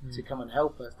London, to come and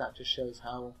help us, that just shows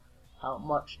how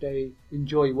much they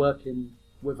enjoy working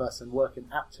with us and working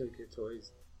at Tokyo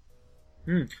Toys.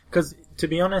 Because, to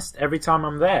be honest, every time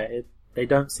I'm there, they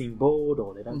don't seem bored,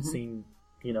 or they don't seem,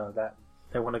 that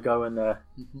they want to go and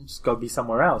just go be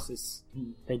somewhere else.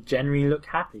 They generally look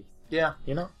happy. Yeah.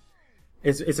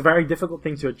 It's a very difficult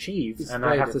thing to achieve, and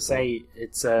I have to say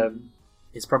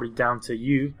it's probably down to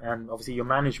you and obviously your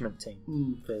management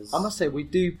team. I must say we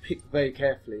do pick very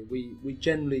carefully. We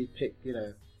generally pick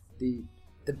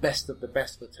the best of the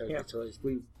best for Tokyo Toys.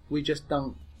 We just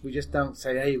don't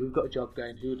say, hey, we've got a job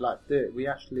going, who would like to do it? We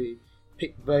actually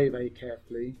pick very, very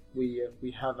carefully. We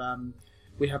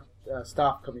have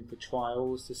staff coming for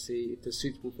trials to see if they're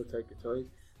suitable for Tokyo Toys,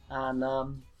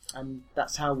 and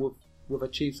that's how we've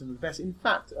achieved some of the best. In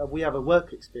fact, we have a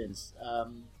work experience.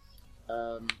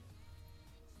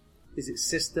 Is it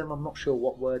system? I'm not sure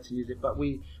what word to use it, but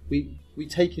we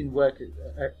take in work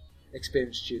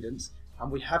experience students,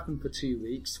 and we have them for 2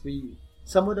 weeks.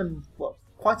 Some of them, well,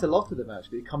 quite a lot of them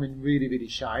actually, come in really, really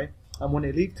shy, and when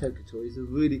they leave Tokyo Toys, they're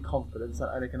really confident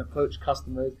and they can approach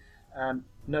customers and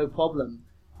no problem.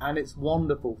 And it's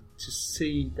wonderful to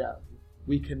see that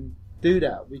we can do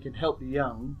that. We can help the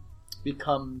young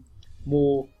become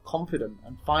more confident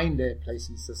and find their place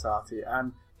in society,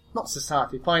 and not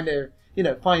society, find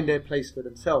their place for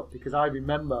themselves. Because I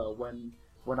remember when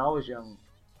I was young,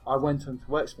 I went onto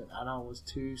Worksmith and I was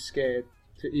too scared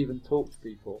to even talk to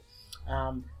people.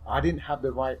 I didn't have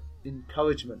the right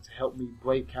encouragement to help me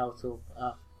break out of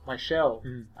my shell,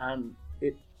 and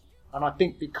I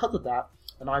think because of that,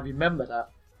 and I remember that,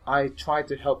 I tried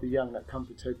to help the young that come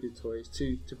to Tokyo Toys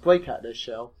to break out their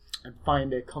shell and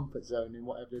find their comfort zone in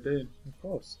whatever they're doing. Of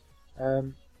course.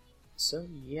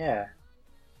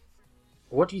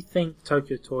 What do you think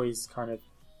Tokyo Toys kind of,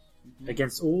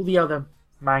 against all the other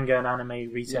manga and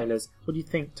anime retailers, what do you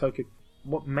think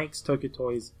what makes Tokyo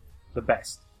Toys the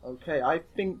best? Okay, I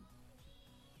think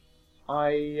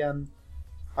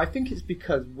it's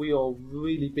because we are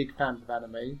really big fans of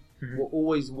anime. We're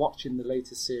always watching the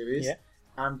latest series,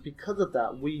 and because of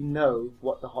that, we know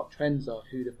what the hot trends are,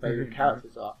 who the favorite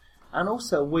characters are, and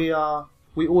also we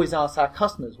always ask our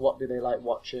customers what do they like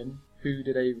watching, who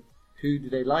do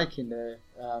they like in the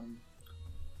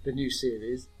new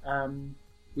series, and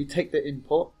we take their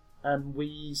input and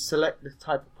we select the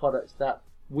type of products that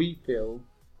we feel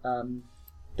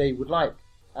they would like,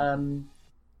 and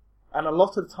a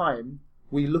lot of the time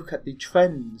we look at the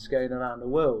trends going around the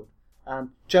world, and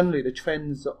generally the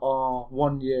trends are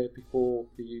 1 year before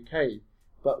the UK,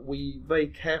 but we very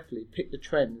carefully pick the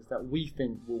trends that we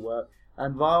think will work,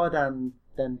 and rather than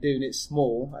doing it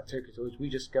small at Tokyo Toys, we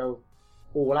just go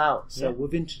all out. So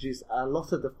we've introduced a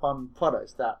lot of the fun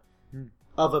products that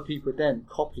other people then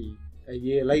copy a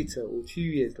year later or 2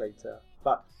 years later.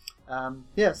 But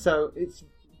so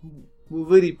we're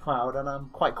really proud, and I'm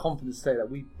quite confident to say that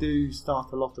we do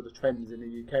start a lot of the trends in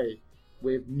the UK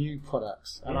with new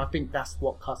products, and I think that's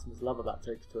what customers love about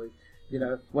Tokyo Toys.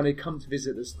 When they come to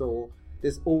visit the store,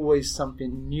 there's always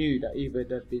something new that either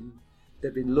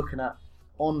they've been looking at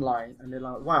online and they're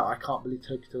like, wow, I can't believe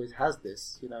Tokyo Toys has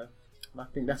this, and I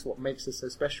think that's what makes us so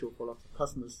special for a lot of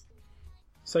customers.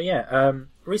 So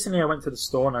recently I went to the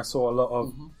store and I saw a lot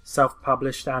of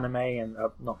self-published anime and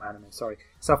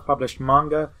self-published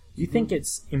manga. Do you think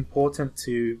it's important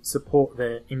to support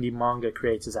the indie manga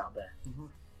creators out there?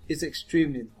 It's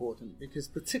extremely important, because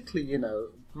particularly,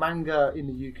 manga in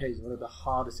the UK is one of the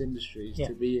hardest industries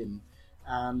to be in,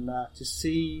 and to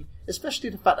see, especially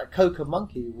the fact that Coco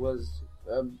Monkey was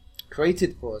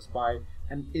created for us by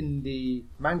an indie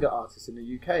manga artist in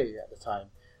the UK at the time,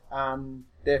 and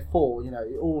therefore,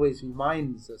 it always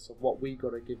reminds us of what we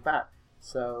got to give back.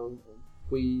 So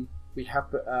we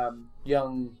have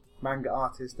young manga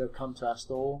artists that come to our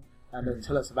store and they'll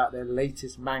tell us about their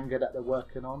latest manga that they're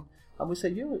working on, and we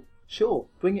say, sure,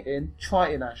 bring it in, try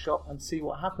it in our shop and see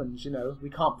what happens. We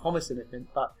can't promise anything,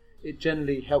 but it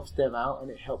generally helps them out and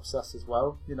it helps us as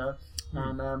well, and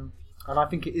I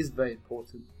think it is very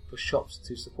important for shops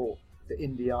to support the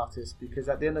indie artists, because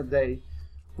at the end of the day,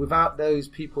 without those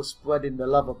people spreading the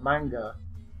love of manga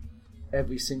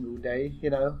every single day,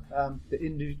 the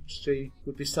industry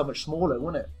would be so much smaller,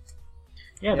 wouldn't it?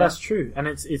 Yeah, that's true, and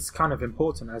it's kind of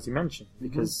important, as you mentioned,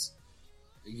 because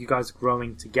you guys are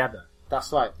growing together.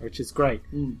 That's right. Which is great.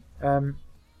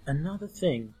 Another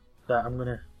thing that I'm going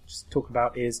to just talk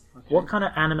about is what kind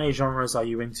of anime genres are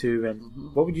you into,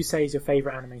 and what would you say is your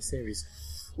favourite anime series?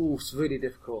 Oh, it's really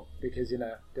difficult because,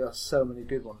 there are so many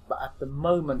good ones. But at the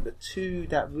moment, the two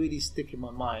that really stick in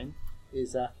my mind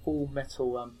is Full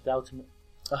Metal, the Ultimate...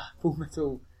 Full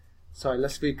Metal... Sorry,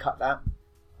 let's recut that.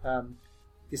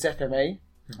 It's FMA.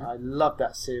 Mm-hmm. I love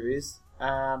that series.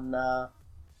 And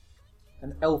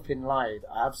Elfen Lied.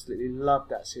 I absolutely love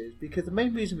that series. Because the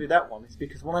main reason with that one is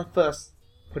because when I first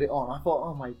put it on, I thought,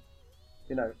 oh my...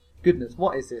 goodness,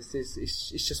 what is this?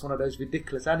 It's just one of those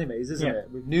ridiculous animes, isn't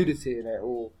it? With nudity in it,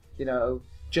 or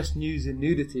just using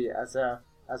nudity as a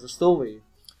story.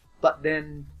 But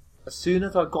then, as soon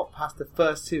as I got past the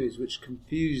first series, which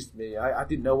confused me, I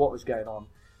didn't know what was going on.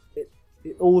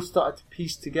 It all started to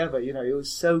piece together. It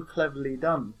was so cleverly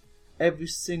done. Every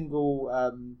single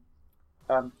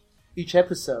each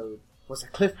episode was a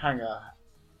cliffhanger.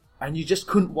 And you just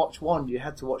couldn't watch one. You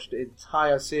had to watch the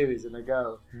entire series in a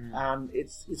go. And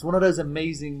it's one of those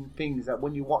amazing things that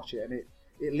when you watch it, and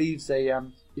it leaves a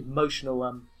emotional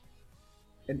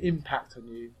an impact on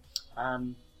you.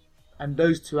 And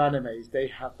those two animes, they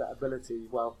have that ability.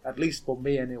 Well, at least for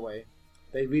me anyway,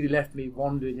 they really left me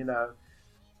wondering.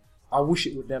 I wish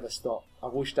it would never stop. I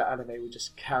wish that anime would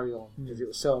just carry on because it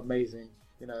was so amazing.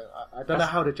 I don't know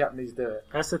how the Japanese do it.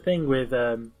 That's the thing with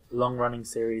long-running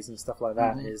series and stuff like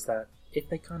that, is that if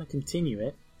they kind of continue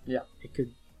it, it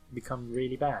could become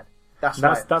really bad. That's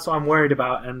what I'm worried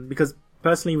about. And because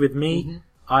personally with me,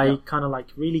 I kind of like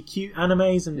really cute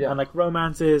animes and like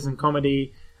romances and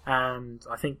comedy. And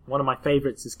I think one of my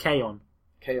favorites is K-On!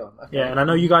 K-On! Okay. Yeah, and I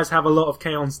know you guys have a lot of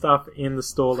K-On! Stuff in the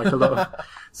store, like a lot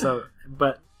of...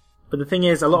 But the thing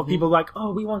is, a lot of people are like,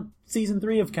 oh, we want season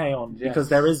 3 of K-On! Because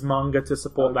there is manga to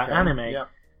support that anime. Yep.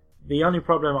 The only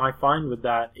problem I find with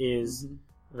that is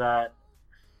that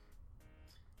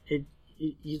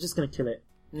you're just going to kill it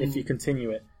if you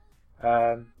continue it.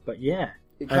 But yeah.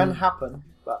 It can happen,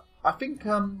 but I think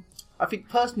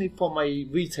personally from a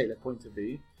retailer point of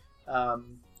view,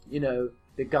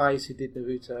 the guys who did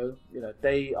Naruto,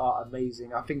 they are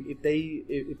amazing. I think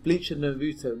if Bleach and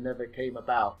Naruto never came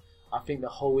about, I think the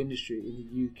whole industry in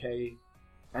the UK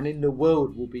and in the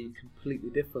world will be completely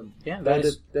different. Yeah, they're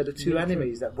the two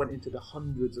animes that went into the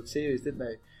hundreds of series, didn't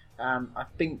they? And I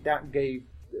think that gave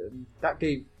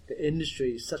the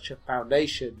industry such a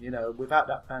foundation. Without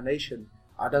that foundation,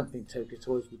 I don't think Tokyo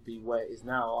Toys would be where it is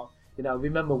now. I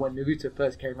remember when Naruto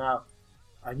first came out,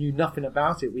 I knew nothing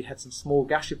about it. We had some small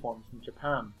gashapons from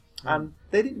Japan, and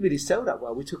they didn't really sell that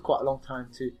well. We took quite a long time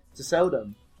to sell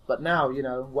them. But now,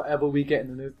 whatever we get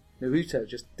in the Naruto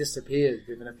just disappears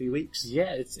within a few weeks.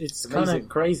 Yeah, it's kind of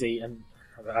crazy, and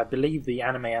I believe the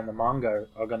anime and the manga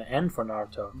are going to end for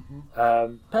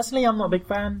Naruto. Personally, I'm not a big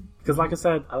fan, because like I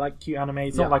said, I like cute anime.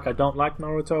 It's not like I don't like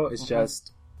Naruto, it's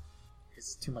just,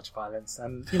 it's too much violence,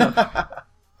 and,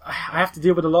 I have to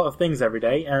deal with a lot of things every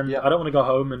day, and I don't want to go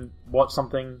home and watch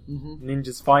something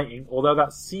ninjas fighting, although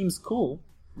that seems cool,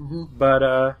 but,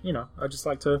 I just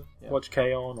like to watch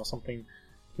K-On! Or something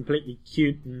completely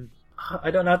cute, and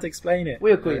I don't know how to explain it.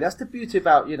 We agree. That's the beauty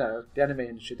about, the anime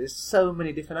industry. There's so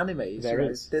many different animes. There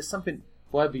is. There's something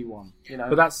for everyone,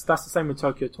 But that's the same with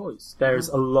Tokyo Toys. There's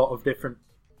a lot of different,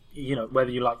 whether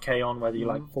you like K-On!, whether you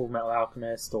like Full Metal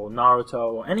Alchemist or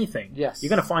Naruto or anything. Yes. You're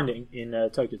going to find it in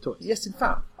Tokyo Toys. Yes, in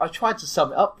fact, I tried to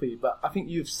sum it up for you, but I think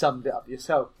you've summed it up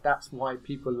yourself. That's why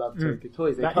people love Tokyo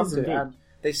Toys. They come to it and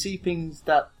they see things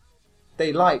that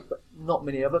they like, but not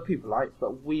many other people like,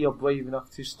 but we are brave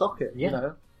enough to stock it,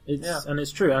 And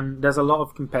it's true, and there's a lot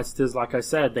of competitors, like I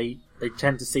said, they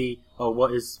tend to see,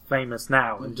 what is famous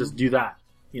now, and just do that,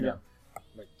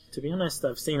 But to be honest,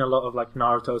 I've seen a lot of like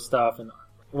Naruto stuff, and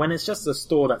when it's just a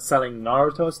store that's selling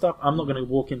Naruto stuff, I'm not going to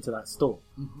walk into that store.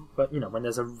 But, when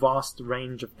there's a vast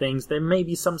range of things, there may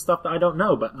be some stuff that I don't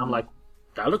know, but I'm like,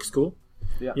 that looks cool.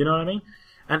 Yeah. You know what I mean?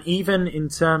 And even in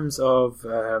terms of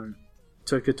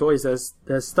Tokyo Toys,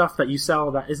 there's stuff that you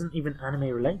sell that isn't even anime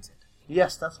related.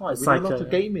 Yes, that's right. We do a lot of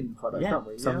gaming products, don't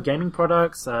we? Some gaming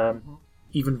products,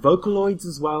 even Vocaloids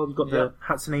as well. You've got the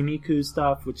Hatsune Miku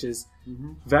stuff, which is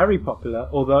very popular.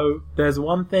 Although there's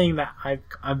one thing that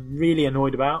I'm really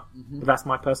annoyed about, but that's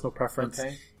my personal preference,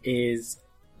 is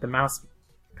the mouse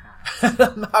pad.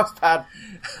 The mouse pad.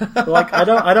 Like I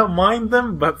don't mind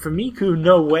them, but for Miku,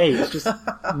 no way. It's just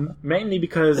mainly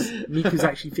because Miku's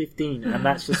actually 15, and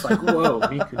that's just like, whoa,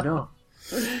 Miku, no.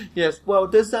 Yes, well,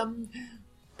 there's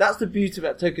that's the beauty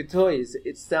about Tokyo Toys.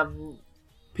 It's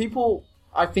people,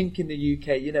 I think, in the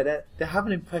UK, they have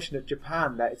an impression of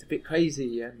Japan that it's a bit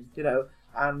crazy, and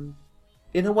and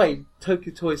in a way,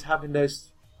 Tokyo Toys having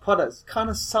those products kind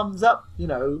of sums up,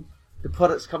 the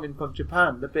products coming from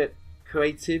Japan, a bit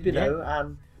creative,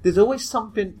 and there's always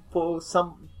something for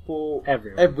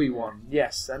everyone.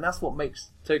 Yes, and that's what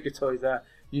makes Tokyo Toys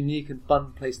unique and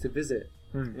fun place to visit.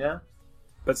 Yeah.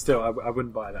 But still, I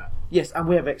wouldn't buy that. Yes, and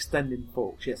we have extending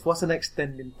forks. Yes, what's an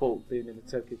extending fork doing in a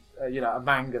Turkish, a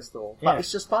manga store? But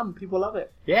it's just fun. People love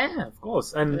it. Yeah, of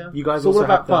course. And you guys It's all also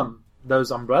about have those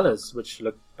umbrellas, which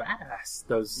look badass.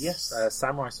 Those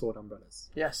samurai sword umbrellas.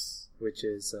 Yes. Which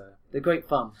is... they're great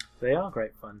fun. They are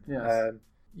great fun. Yes.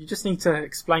 You just need to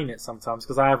explain it sometimes,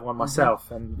 because I have one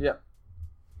myself, and... Yeah.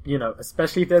 You know,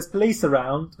 especially if there's police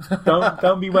around,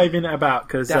 don't be waving it about,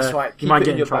 because that's right. Keep you might it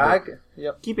get in your trouble. bag.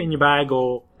 Yep. Keep it in your bag,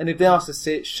 or and if they ask to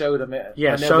see it, show them it.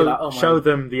 Yeah, and show be like, oh show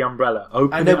them the umbrella.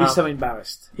 Open and they'll it be up. so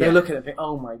embarrassed. Yeah. They'll look at it and think,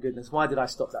 "Oh my goodness, why did I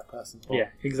stop that person for?" Yeah,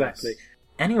 exactly. Yes.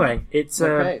 Anyway, it's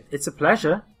a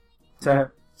pleasure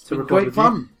to record great with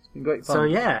fun. you. It's been great fun. So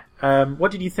yeah, what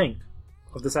did you think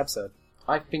of this episode?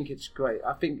 I think it's great.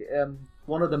 I think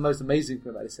one of the most amazing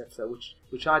things about this episode, which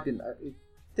it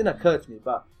didn't occur to me,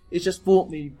 but it just brought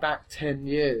me back 10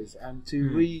 years, and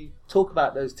to talk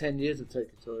about those 10 years of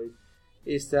Tokyo Toys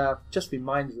is just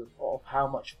reminds us of how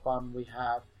much fun we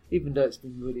had, even though it's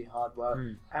been really hard work,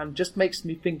 and just makes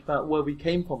me think about where we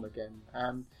came from again.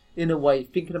 And in a way,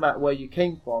 thinking about where you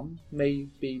came from may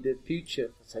be the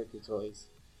future for Tokyo Toys.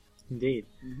 Indeed.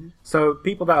 Mm-hmm. So,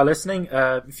 people that are listening,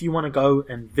 if you want to go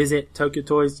and visit Tokyo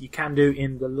Toys, you can do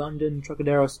in the London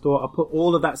Trocadero store. I'll put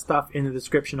all of that stuff in the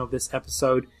description of this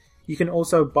episode. You can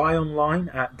also buy online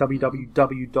at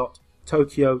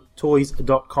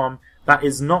www.tokyotoys.com. That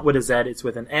is not with a Z, it's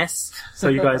with an S, so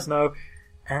you guys know.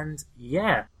 And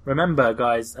yeah, remember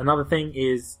guys, another thing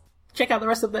is check out the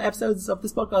rest of the episodes of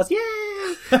this podcast. Yay!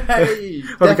 Hey,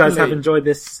 Hope you guys have enjoyed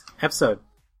this episode.